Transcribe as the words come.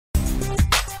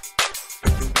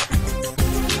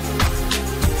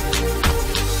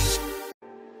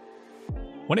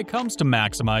When it comes to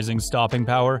maximizing stopping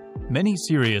power, many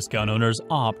serious gun owners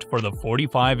opt for the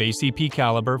 .45 ACP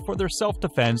caliber for their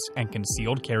self-defense and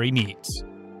concealed carry needs.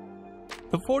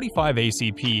 The .45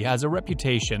 ACP has a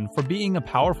reputation for being a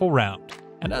powerful round,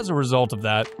 and as a result of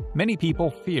that, many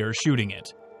people fear shooting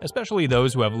it, especially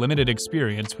those who have limited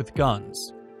experience with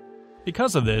guns.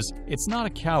 Because of this, it's not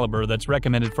a caliber that's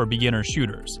recommended for beginner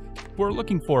shooters who are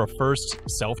looking for a first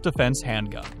self-defense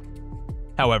handgun.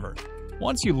 However,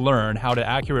 once you learn how to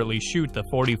accurately shoot the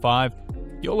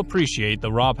 .45, you'll appreciate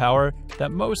the raw power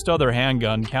that most other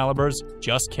handgun calibers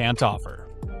just can't offer.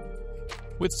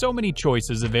 With so many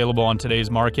choices available on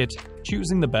today's market,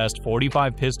 choosing the best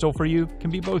 .45 pistol for you can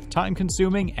be both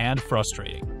time-consuming and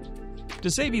frustrating.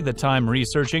 To save you the time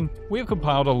researching, we have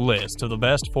compiled a list of the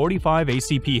best .45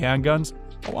 ACP handguns,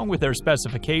 along with their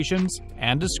specifications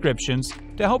and descriptions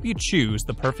to help you choose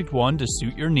the perfect one to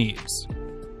suit your needs.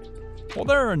 While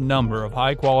there are a number of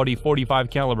high-quality .45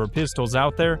 caliber pistols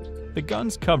out there, the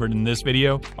guns covered in this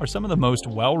video are some of the most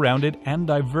well-rounded and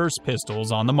diverse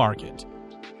pistols on the market.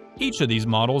 Each of these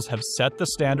models have set the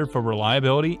standard for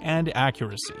reliability and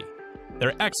accuracy.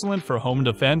 They're excellent for home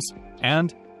defense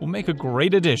and will make a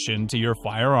great addition to your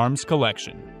firearms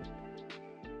collection.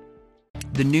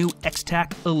 The new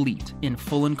X-TAC Elite in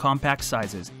full and compact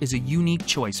sizes is a unique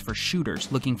choice for shooters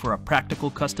looking for a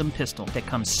practical custom pistol that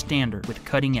comes standard with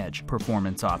cutting-edge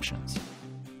performance options.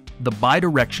 The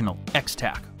bidirectional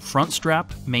X-TAC front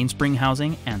strap, mainspring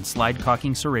housing, and slide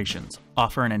cocking serrations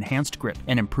offer an enhanced grip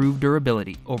and improved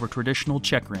durability over traditional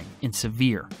checkering in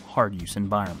severe, hard-use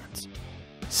environments.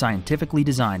 Scientifically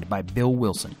designed by Bill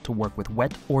Wilson to work with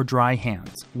wet or dry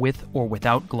hands, with or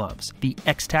without gloves, the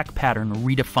X-TAC pattern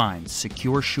redefines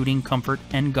secure shooting comfort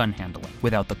and gun handling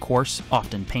without the coarse,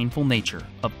 often painful nature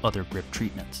of other grip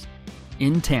treatments.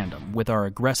 In tandem with our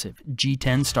aggressive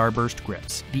G10 Starburst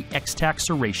grips, the X-TAC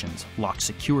serrations lock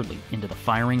securely into the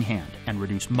firing hand and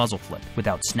reduce muzzle flip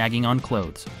without snagging on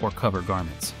clothes or cover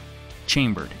garments.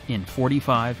 Chambered in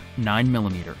 .45,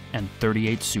 9mm, and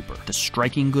 .38 Super, the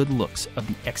striking good looks of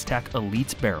the X-TAC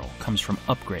Elite's barrel comes from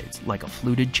upgrades like a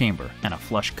fluted chamber and a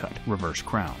flush-cut reverse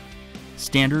crown.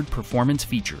 Standard performance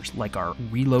features like our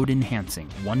reload-enhancing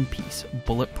one-piece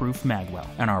bulletproof magwell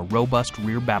and our robust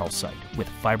rear battle sight with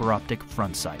fiber-optic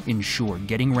front sight ensure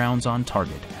getting rounds on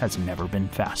target has never been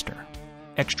faster.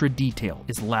 Extra detail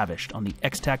is lavished on the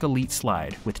X-TAC Elite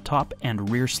slide with top and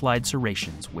rear slide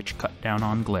serrations which cut down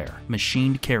on glare,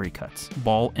 machined carry cuts,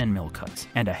 ball and mill cuts,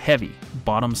 and a heavy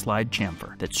bottom slide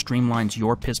chamfer that streamlines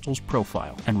your pistol's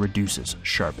profile and reduces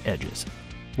sharp edges.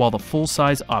 While the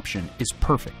full-size option is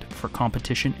perfect for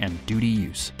competition and duty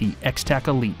use, the X-TAC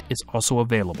Elite is also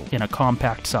available in a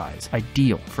compact size,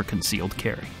 ideal for concealed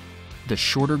carry. The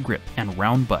shorter grip and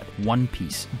round butt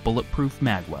one-piece bulletproof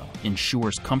magwell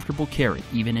ensures comfortable carry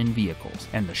even in vehicles,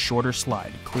 and the shorter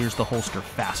slide clears the holster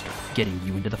faster, getting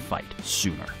you into the fight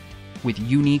sooner. With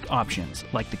unique options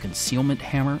like the concealment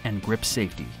hammer and grip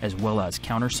safety, as well as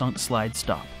countersunk slide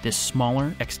stop, this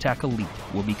smaller X-TAC Elite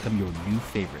will become your new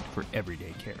favorite for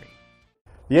everyday carry.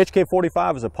 The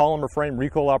HK45 is a polymer frame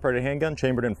recoil-operated handgun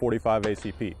chambered in .45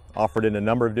 ACP, offered in a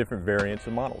number of different variants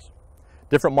and models.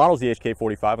 Different models of the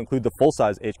HK45 include the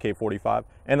full-size HK45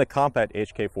 and the compact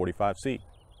HK45C.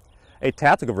 A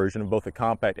tactical version of both the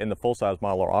compact and the full-size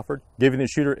model are offered, giving the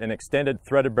shooter an extended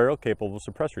threaded barrel capable of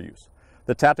suppressor use.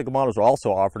 The tactical models are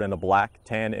also offered in the black,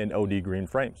 tan, and OD green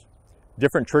frames.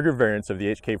 Different trigger variants of the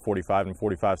HK45 and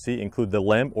 45C include the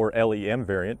LEM or LEM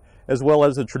variant, as well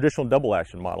as the traditional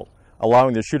double-action model,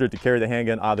 allowing the shooter to carry the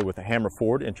handgun either with a hammer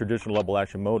forward in traditional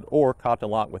double-action mode or cocked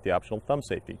and locked with the optional thumb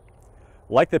safety.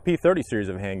 Like the P30 series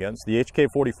of handguns, the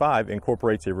HK45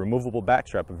 incorporates a removable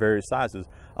backstrap of various sizes,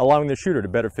 allowing the shooter to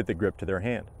better fit the grip to their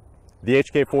hand. The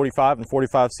HK45 and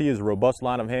 45C is a robust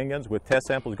line of handguns with test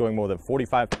samples going more than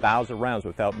 45,000 rounds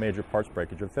without major parts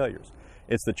breakage or failures.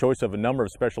 It's the choice of a number of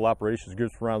special operations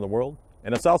groups from around the world,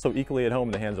 and it's also equally at home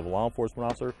in the hands of a law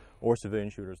enforcement officer or civilian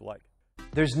shooters alike.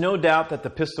 There's no doubt that the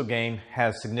pistol game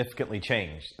has significantly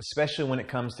changed, especially when it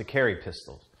comes to carry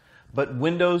pistols. But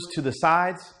windows to the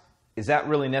sides, is that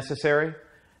really necessary?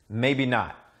 Maybe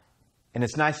not. And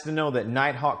it's nice to know that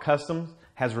Nighthawk Customs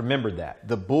has remembered that.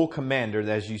 The Bull Commander,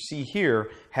 as you see here,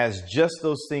 has just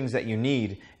those things that you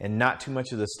need and not too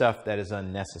much of the stuff that is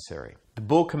unnecessary. The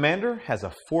Bull Commander has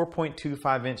a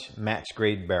 4.25-inch match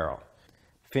grade barrel.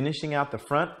 Finishing out the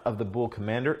front of the Bull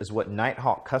Commander is what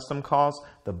Nighthawk Custom calls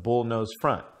the bull nose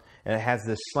front. And it has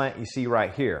this slant you see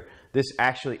right here. This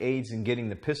actually aids in getting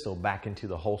the pistol back into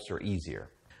the holster easier.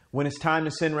 When it's time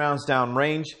to send rounds down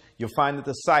range, you'll find that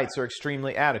the sights are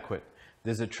extremely adequate.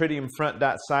 There's a tritium front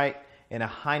dot sight and a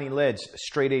Heine Ledge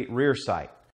straight 8 rear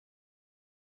sight.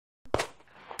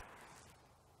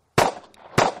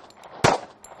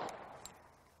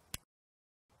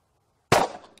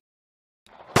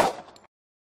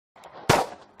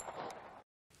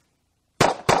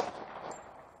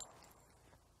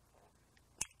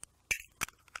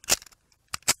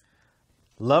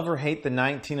 Love or hate the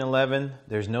 1911,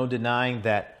 there's no denying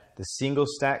that the single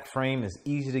stack frame is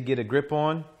easy to get a grip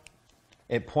on.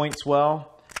 It points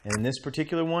well, and in this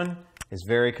particular one, it's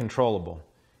very controllable,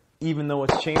 even though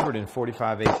it's chambered in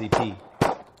 45 ACP.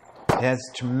 It has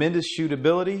tremendous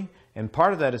shootability, and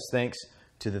part of that is thanks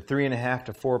to the 3.5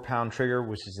 to 4 pound trigger,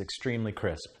 which is extremely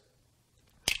crisp.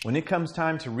 When it comes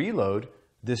time to reload,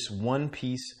 this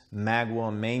one-piece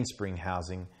magwell mainspring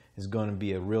housing is going to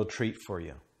be a real treat for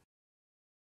you.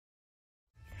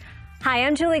 Hi,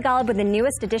 I'm Julie Golub with the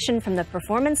newest addition from the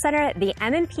Performance Center, the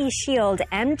M&P Shield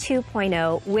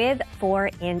M2.0 with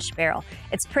 4-inch barrel.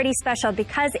 It's pretty special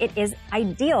because it is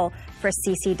ideal for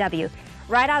CCW.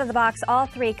 Right out of the box, all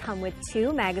three come with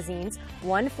 2 magazines,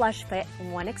 1 flush fit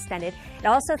and 1 extended. It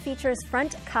also features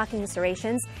front cocking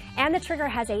serrations, and the trigger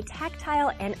has a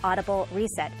tactile and audible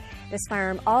reset. This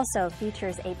firearm also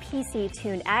features a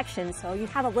PC-tuned action, so you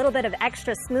have a little bit of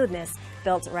extra smoothness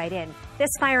built right in. This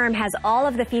firearm has all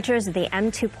of the features of the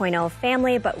M2.0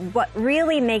 family, but what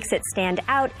really makes it stand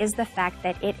out is the fact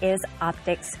that it is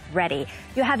optics ready.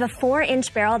 You have a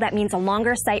 4-inch barrel. That means a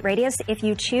longer sight radius if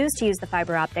you choose to use the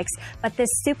fiber optics, but this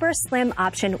super slim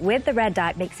option with the red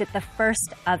dot makes it the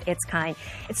first of its kind.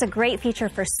 It's a great feature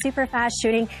for super fast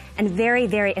shooting and very,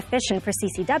 very efficient for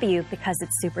CCW because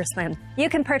it's super slim. You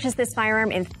can purchase this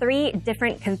firearm in 3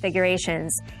 different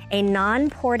configurations: a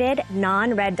non-ported,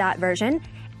 non-red dot version,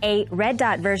 a red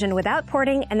dot version without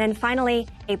porting, and then finally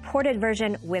a ported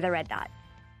version with a red dot.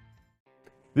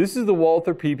 This is the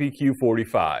Walther PPQ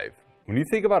 45. When you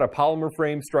think about a polymer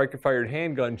frame striker-fired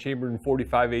handgun chambered in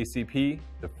 45 ACP,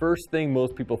 the first thing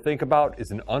most people think about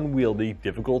is an unwieldy,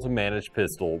 difficult to manage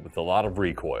pistol with a lot of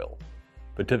recoil.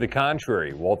 But to the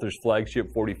contrary, Walther's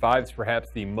flagship 45 is perhaps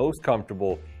the most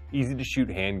comfortable, easy to shoot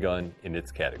handgun in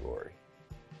its category.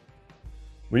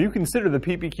 When you consider the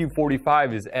PPQ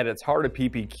 45 is at its heart a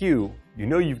PPQ, you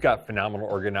know you've got phenomenal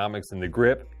ergonomics in the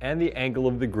grip and the angle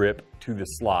of the grip to the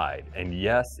slide. And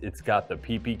yes, it's got the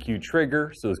PPQ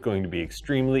trigger, so it's going to be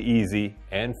extremely easy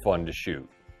and fun to shoot.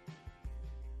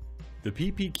 The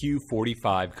PPQ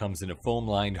 45 comes in a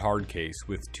foam-lined hard case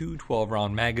with 2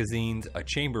 12-round magazines, a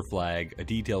chamber flag, a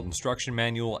detailed instruction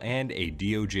manual, and a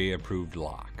DOJ-approved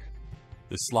lock.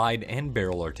 The slide and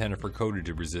barrel are Tenefer coated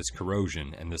to resist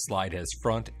corrosion, and the slide has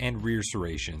front and rear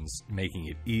serrations, making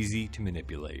it easy to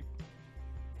manipulate.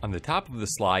 On the top of the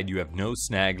slide, you have no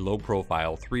snag,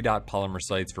 low-profile 3-dot polymer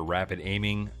sights for rapid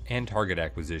aiming and target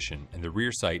acquisition, and the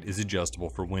rear sight is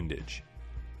adjustable for windage.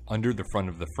 Under the front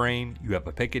of the frame, you have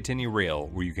a Picatinny rail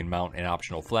where you can mount an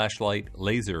optional flashlight,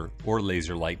 laser, or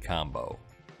laser light combo.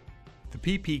 The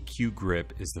PPQ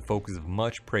grip is the focus of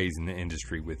much praise in the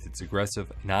industry with its aggressive,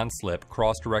 non-slip,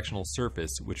 cross-directional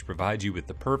surface which provides you with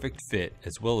the perfect fit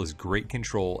as well as great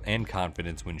control and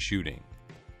confidence when shooting.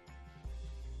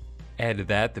 Add to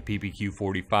that, the PPQ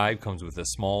 45 comes with a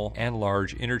small and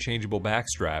large interchangeable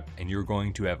backstrap, and you're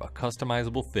going to have a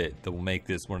customizable fit that will make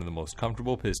this one of the most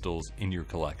comfortable pistols in your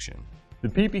collection. The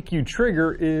PPQ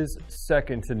trigger is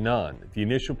second to none. The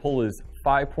initial pull is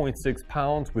 5.6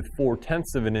 pounds with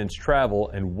 4/10 of an inch travel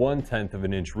and 1/10 of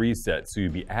an inch reset, so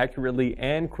you'll be accurately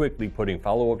and quickly putting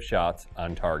follow-up shots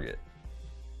on target.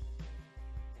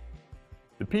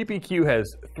 The PPQ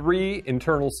has 3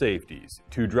 internal safeties,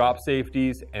 2 drop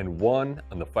safeties, and 1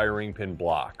 on the firing pin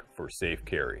block for safe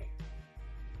carry.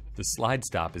 The slide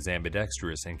stop is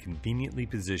ambidextrous and conveniently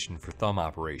positioned for thumb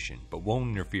operation, but won't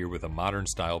interfere with a modern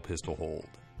style pistol hold.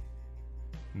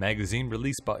 Magazine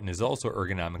release button is also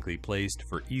ergonomically placed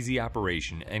for easy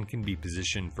operation and can be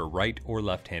positioned for right or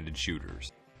left-handed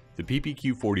shooters. The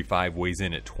PPQ 45 weighs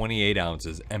in at 28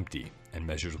 ounces empty and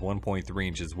measures 1.3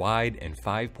 inches wide and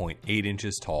 5.8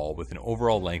 inches tall with an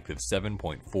overall length of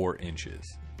 7.4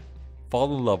 inches.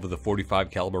 Fall in love with a 45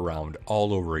 caliber round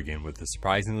all over again with the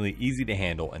surprisingly easy to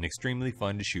handle and extremely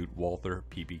fun to shoot Walther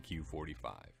PPQ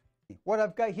 45. What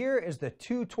I've got here is the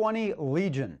 220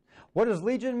 Legion. What does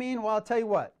Legion mean? Well, I'll tell you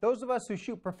what. Those of us who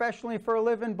shoot professionally for a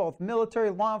living, both military,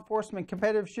 law enforcement,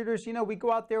 competitive shooters, you know, we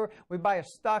go out there, we buy a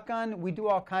stock gun, we do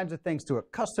all kinds of things to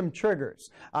it. Custom triggers,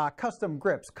 custom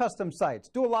grips, custom sights.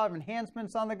 Do a lot of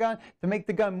enhancements on the gun to make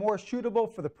the gun more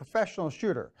shootable for the professional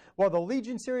shooter. Well, the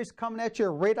Legion series coming at you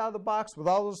right out of the box with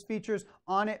all those features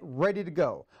on it, ready to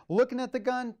go. Looking at the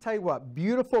gun, tell you what,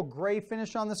 beautiful gray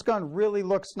finish on this gun, really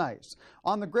looks nice.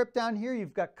 On the grip down here,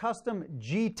 you've got custom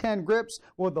G10 grips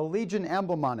with the Legion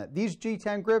emblem on it. These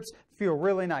G10 grips feel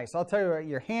really nice. I'll tell you what,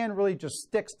 your hand really just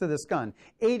sticks to this gun.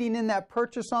 Aiding in that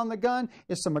purchase on the gun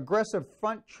is some aggressive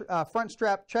front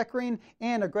strap checkering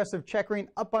and aggressive checkering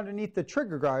up underneath the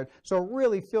trigger guard, so it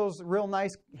really feels real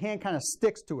nice. Hand kind of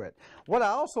sticks to it. What I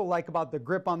also like about the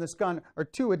grip on this gun are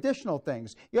two additional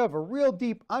things. You have a real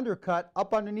deep undercut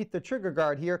up underneath the trigger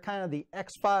guard here, kind of the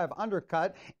X5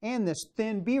 undercut, and this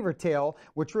thin beaver tail,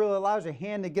 which really allows your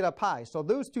hand to get up high. So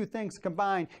those two things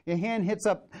combined, your hand hits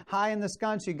up high in this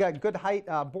gun, so you got good height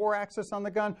bore access on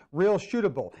the gun, real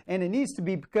shootable. And it needs to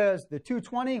be, because the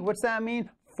 220, what's that mean?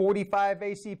 45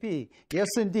 ACP. Yes,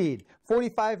 indeed.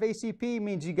 45 ACP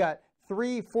means you got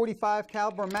 3 45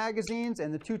 caliber magazines,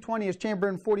 and the 220 is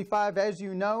chambered in 45, as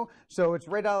you know, so it's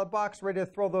right out of the box, ready to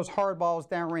throw those hard balls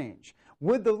downrange.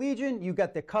 With the Legion, you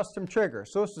got the custom trigger.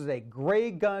 So this is a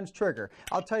Gray Guns trigger.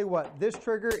 I'll tell you what, this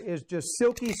trigger is just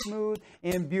silky smooth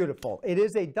and beautiful. It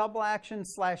is a double action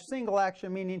 / single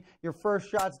action, meaning your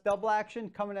first shot's double action,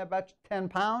 coming at about 10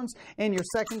 pounds, and your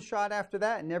second shot after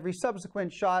that, and every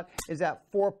subsequent shot is at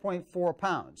 4.4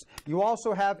 pounds. You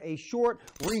also have a short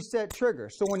reset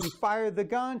trigger. So when you fire the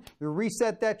gun, you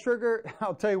reset that trigger,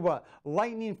 I'll tell you what,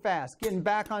 lightning fast, getting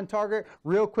back on target,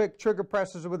 real quick trigger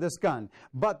presses with this gun.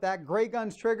 But that Gray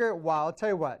Guns trigger, wow, I'll tell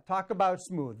you what, talk about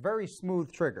smooth, very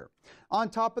smooth trigger. On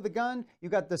top of the gun, you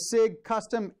got the SIG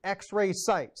custom X-ray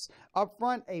sights. Up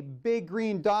front, a big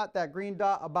green dot. That green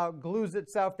dot about glues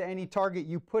itself to any target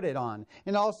you put it on.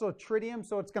 And also tritium,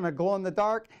 so it's going to glow in the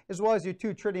dark, as well as your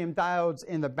 2 tritium diodes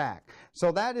in the back.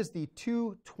 So that is the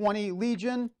 220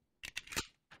 Legion.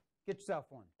 Get yourself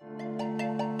one.